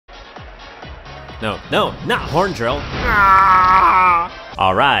No, not horn drill.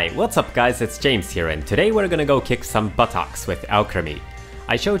 Alright, what's up guys, it's James here, and today we're gonna go kick some buttocks with Alcremie.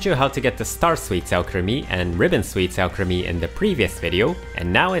 I showed you how to get the Star Sweets Alcremie and Ribbon Sweets Alcremie in the previous video,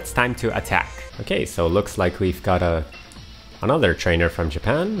 and now it's time to attack. Okay, so looks like we've got another trainer from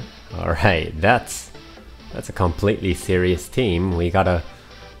Japan. Alright, that's a completely serious team. We got a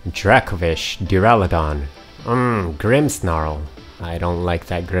Dracovish, Duraludon, Grimmsnarl. I don't like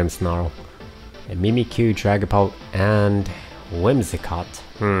that Grimmsnarl. A Mimikyu, Dragapult, and Whimsicott.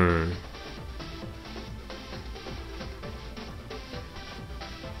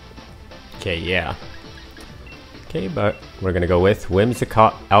 Okay, yeah. Okay, but we're gonna go with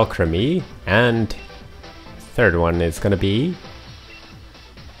Whimsicott, Alcremie, and third one is gonna be...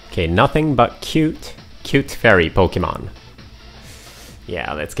 Okay, nothing but cute fairy Pokemon.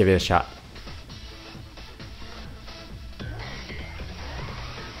 Yeah, let's give it a shot.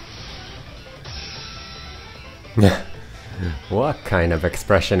 What kind of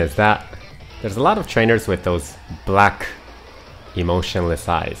expression is that? There's a lot of trainers with those black, emotionless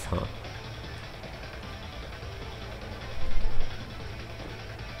eyes, huh?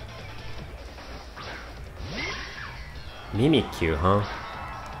 Mimikyu, huh?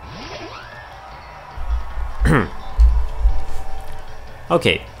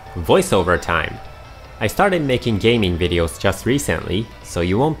 Okay, voiceover time. I started making gaming videos just recently, so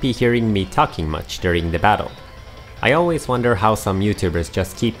you won't be hearing me talking much during the battle. I always wonder how some YouTubers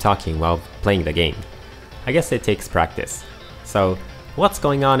just keep talking while playing the game. I guess it takes practice. So, what's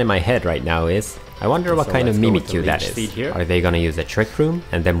going on in my head right now is, I wonder what kind of Mimikyu that is. Are they gonna use a Trick Room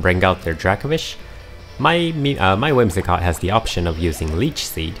and then bring out their Dracovish? My Whimsicott has the option of using Leech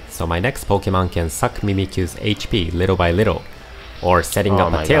Seed, so my next Pokemon can suck Mimikyu's HP little by little. Or setting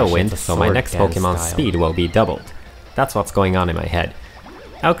up a Tailwind, so my next Pokemon's speed will be doubled. That's what's going on in my head.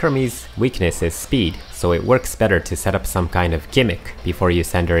 Alcremie's weakness is speed, so it works better to set up some kind of gimmick before you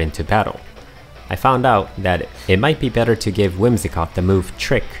send her into battle. I found out that it might be better to give Whimsicott the move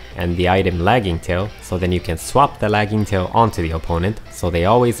Trick and the item Lagging Tail, so then you can swap the Lagging Tail onto the opponent, so they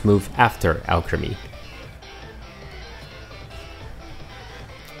always move after Alcremie.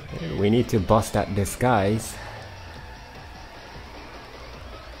 We need to bust that disguise.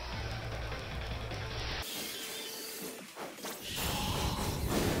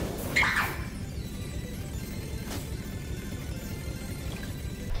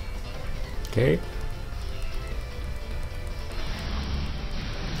 Okay.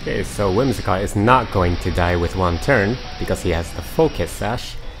 Okay, so Whimsicott is not going to die with one turn because he has the Focus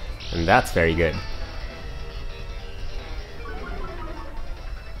Sash, and that's very good.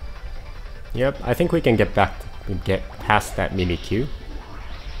 Yep, I think we can get past that Mimikyu.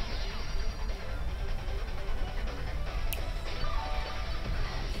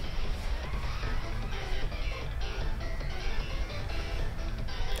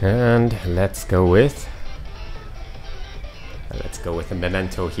 And let's go with a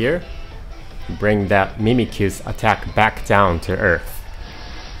Memento here. Bring that Mimikyu's attack back down to Earth.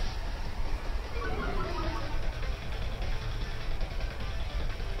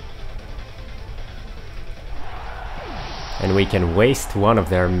 And we can waste one of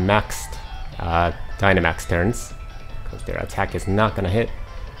their maxed Dynamax turns, because their attack is not gonna hit.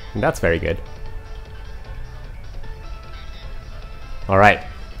 And that's very good. Alright.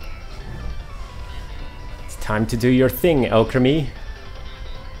 It's time to do your thing, Alcremie.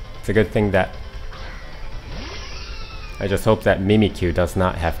 It's a good thing that... I just hope that Mimikyu does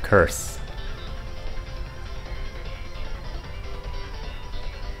not have Curse.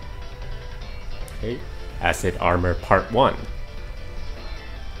 Okay. Acid Armor Part 1.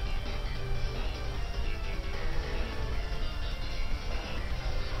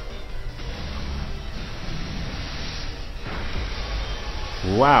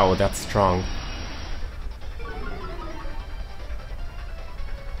 Wow, that's strong.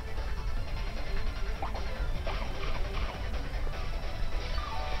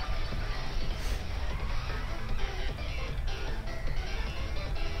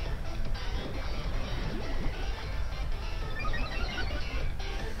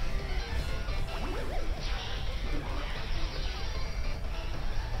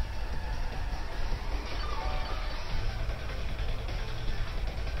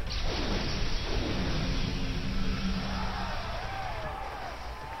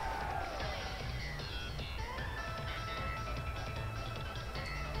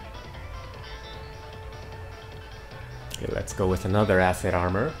 Okay, let's go with another Acid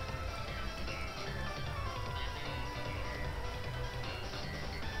Armor.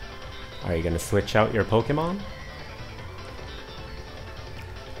 Are you gonna switch out your Pokemon?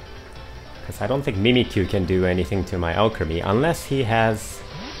 Because I don't think Mimikyu can do anything to my Alcremie unless he has...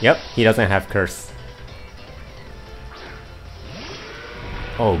 Yep, he doesn't have Curse.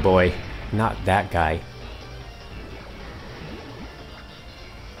 Oh boy, not that guy.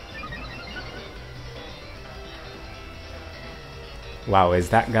 Wow, is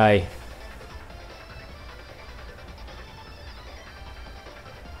that guy...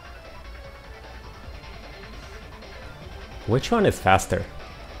 Which one is faster?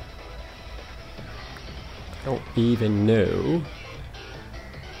 I don't even know.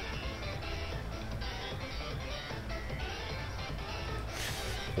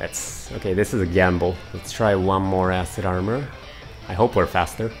 Okay, this is a gamble. Let's try one more acid armor. I hope we're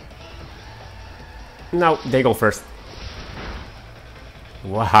faster. No, they go first.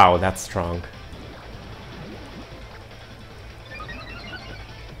 Wow, that's strong.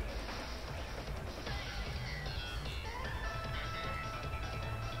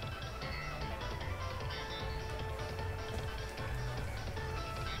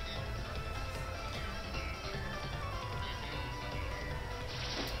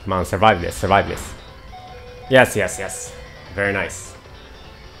 Come on, survive this, survive this. Yes, yes, yes. Very nice.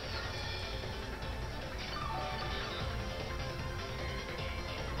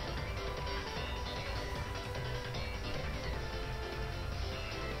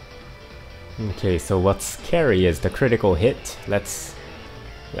 Okay, so what's scary is the critical hit. Let's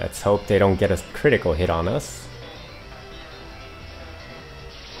hope they don't get a critical hit on us.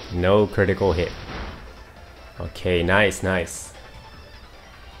 No critical hit. Okay, nice, nice.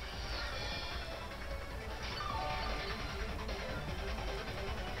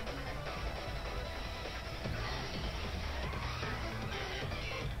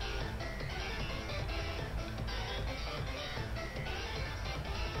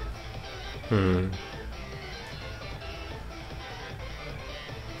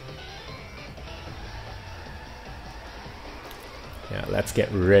 Yeah, let's get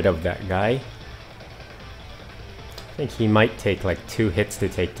rid of that guy. I think he might take like 2 hits to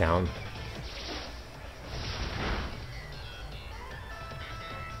take down.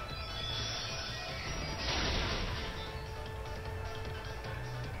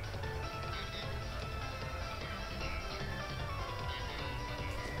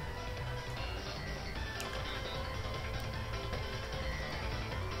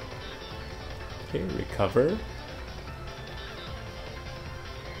 Okay, recover.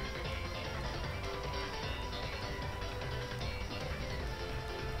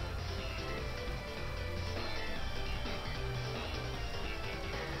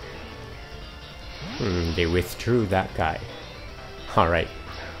 They withdrew that guy. Alright.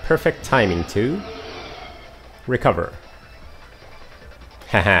 Perfect timing too. Recover.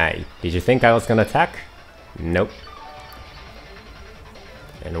 Haha, did you think I was gonna attack? Nope.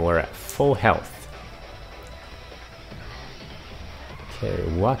 And we're at full health. Okay,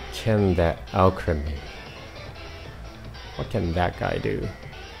 what can that Alcremie? What can that guy do?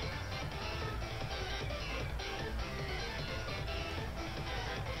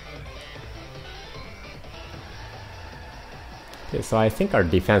 Okay, so I think our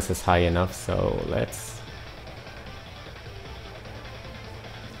defense is high enough, so let's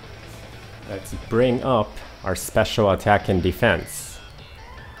bring up our special attack and defense.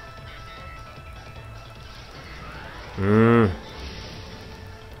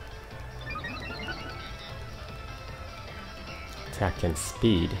 Attack and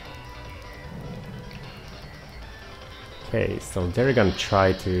speed. Okay, so they're gonna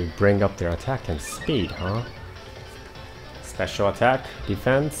try to bring up their attack and speed, huh? Special attack,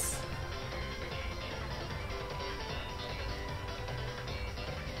 defense.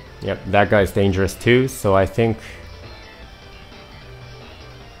 Yep, that guy's dangerous too, so I think...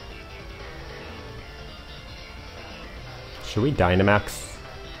 Should we Dynamax?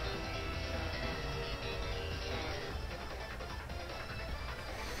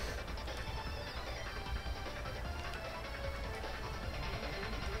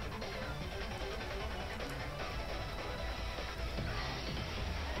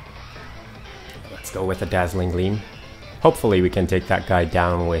 Let's go with a Dazzling Gleam. Hopefully we can take that guy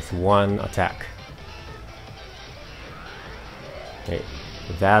down with 1 attack. Okay,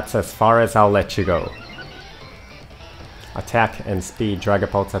 that's as far as I'll let you go. Attack and speed,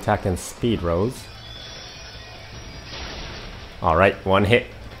 Dragapult's attack and speed rose. Alright, 1 hit.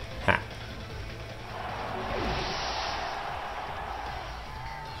 Ha.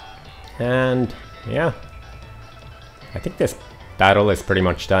 And yeah, I think this battle is pretty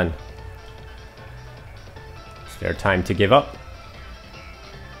much done. It's their time to give up.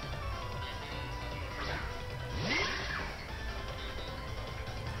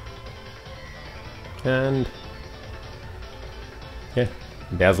 And yeah,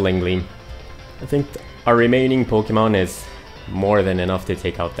 Dazzling Gleam. I think our remaining Pokemon is more than enough to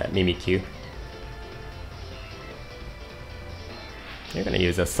take out that Mimikyu. You're gonna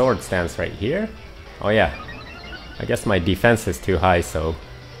use a Sword Stance right here. Oh yeah, I guess my defense is too high, so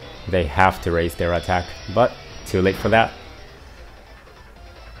they have to raise their attack, but too late for that.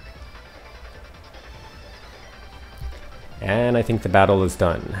 And I think the battle is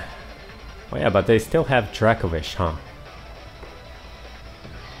done. Oh yeah, but they still have Dracovish, huh?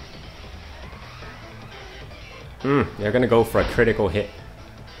 They're gonna go for a critical hit.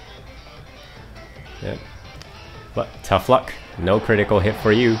 Yep. But tough luck, no critical hit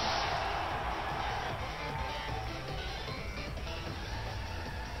for you.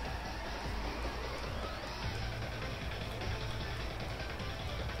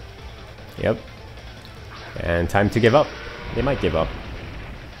 Yep. And time to give up. They might give up.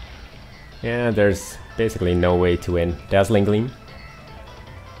 Yeah, there's basically no way to win. Dazzling Gleam.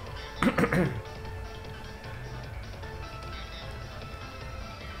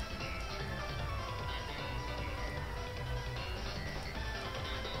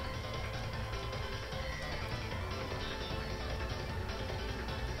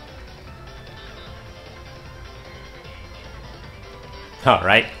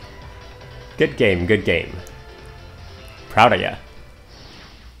 Alright. Good game, good game. Proud of ya.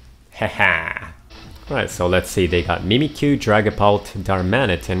 Haha. Alright, so let's see. They got Mimikyu, Dragapult,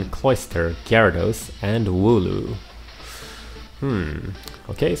 Darmanitan, Cloyster, Gyarados, and Wooloo.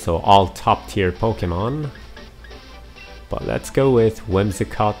 Okay, so all top tier Pokemon. But let's go with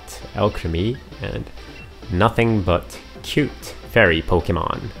Whimsicott, Alcremie, and nothing but cute fairy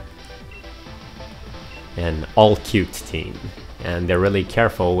Pokemon. An all cute team. And they're really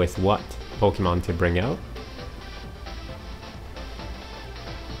careful with what Pokemon to bring out.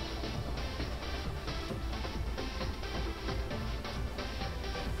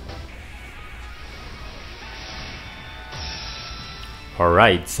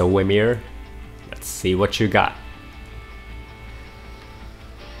 Alright, so Wymir, let's see what you got.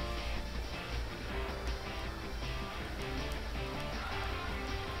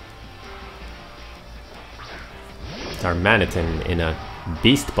 Darmanitan in a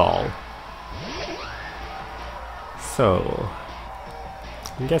Beast Ball. So,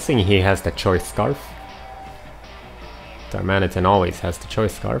 I'm guessing he has the Choice Scarf. Darmanitan always has the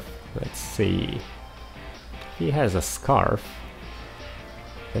Choice Scarf. Let's see. If he has a Scarf,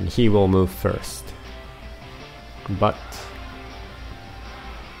 then he will move first. But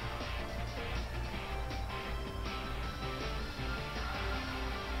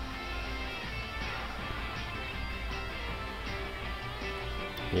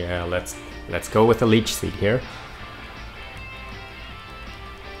yeah, let's go with the Leech Seed here.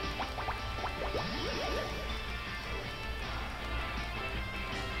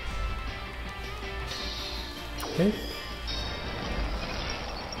 Okay.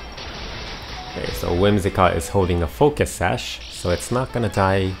 Okay, so Whimsicott is holding a Focus Sash, so it's not gonna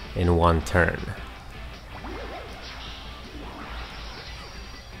die in one turn.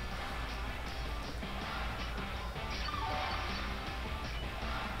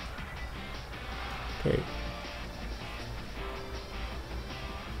 Okay.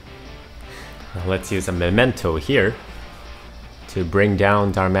 Now let's use a Memento here to bring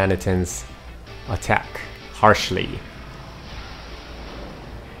down Darmanitan's attack harshly.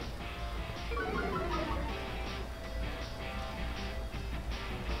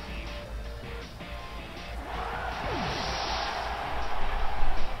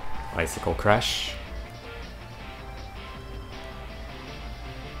 Icicle Crash.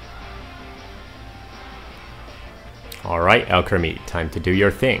 Alright, Alcremie, time to do your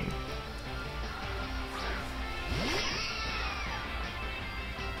thing.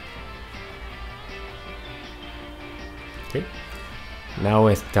 Okay. Now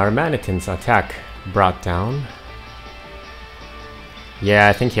with Darmanitan's attack brought down. Yeah,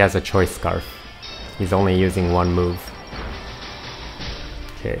 I think he has a Choice Scarf. He's only using one move.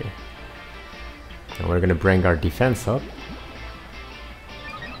 Okay. And we're gonna bring our defense up.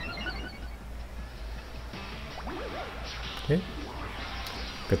 Okay.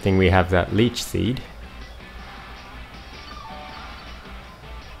 Good thing we have that Leech Seed.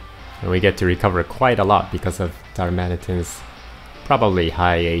 And we get to recover quite a lot because of Darmanitan's probably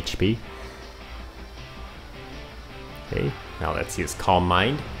high HP. Okay, now let's use Calm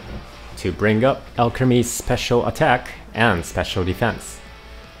Mind to bring up Alcremie's special attack and special defense.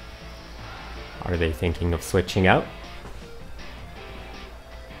 Are they thinking of switching out?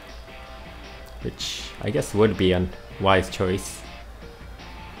 Which I guess would be a wise choice,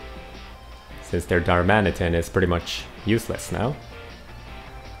 since their Darmanitan is pretty much useless now.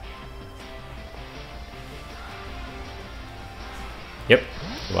 Yep,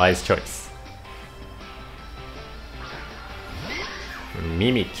 wise choice.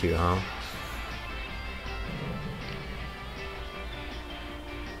 Mimikyu, huh?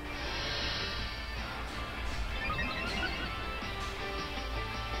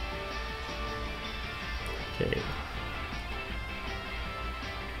 Okay.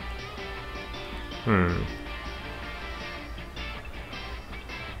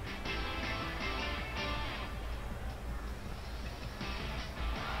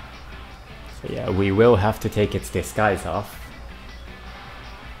 So yeah, we will have to take its disguise off.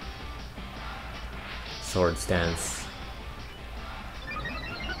 Sword stance.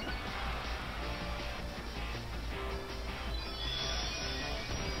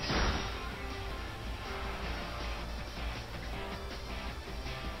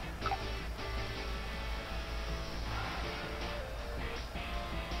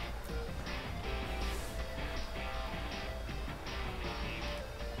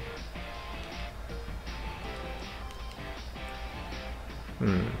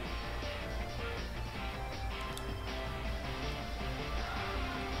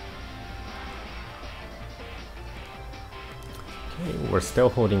 Okay, we're still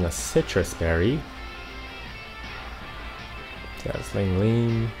holding a citrus berry. Dazzling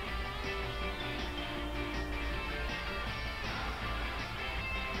Gleam.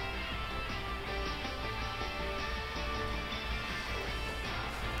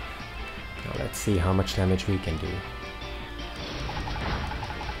 Now let's see how much damage we can do.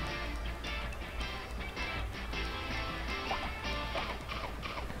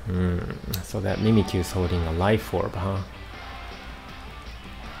 So that Mimikyu is holding a life orb, huh?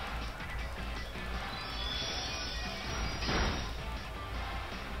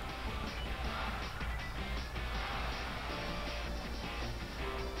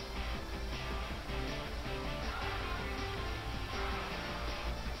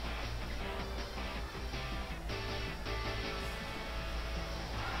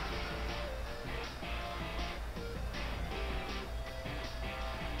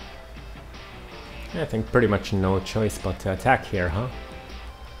 I think pretty much no choice but to attack here, huh?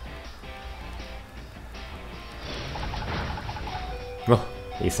 Oh,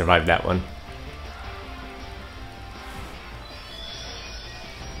 he survived that one.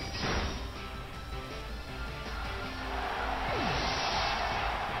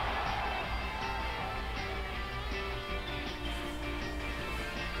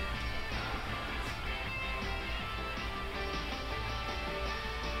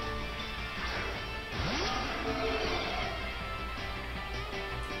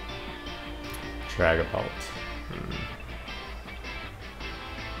 Dragapult.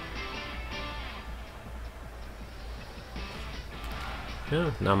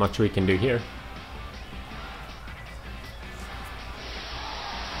 Yeah, not much we can do here.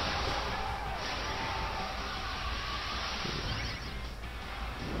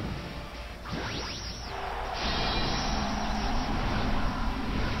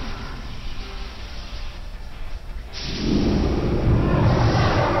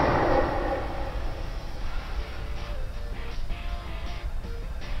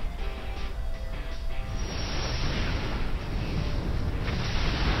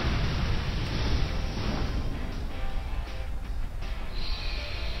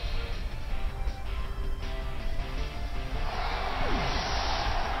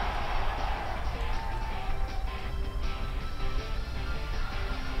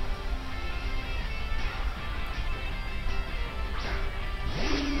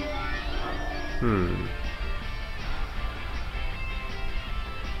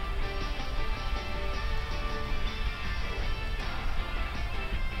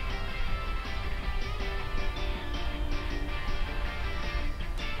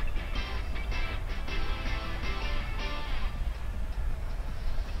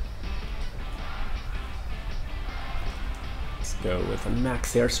 Let's go with a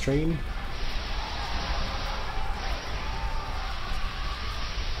max airstream.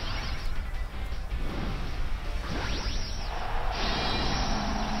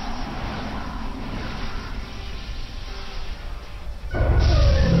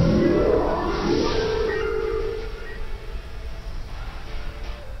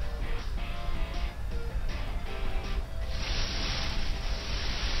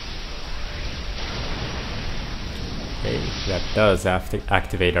 Okay, that does have to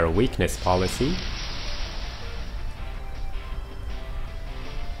activate our weakness policy.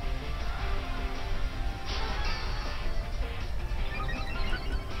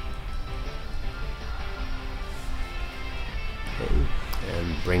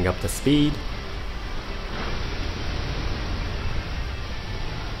 Bring up the speed.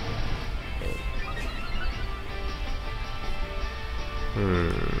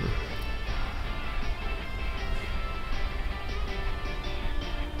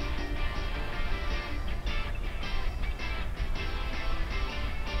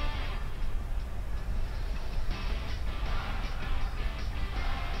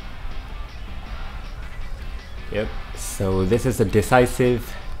 Yep, so this is a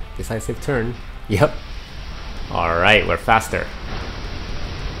decisive turn. Yep. Alright, we're faster.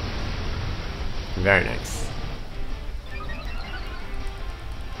 Very nice.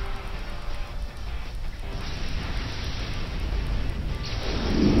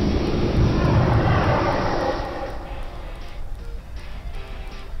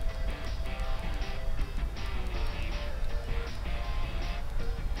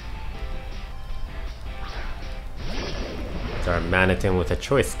 It's our mannequin with a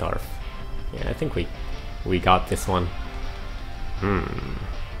choice scarf. Yeah, I think we got this one.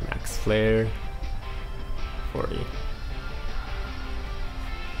 Max flare. 40.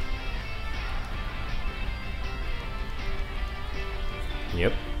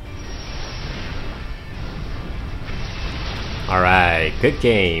 Yep. Alright, good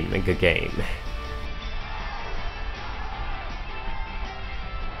game, good game.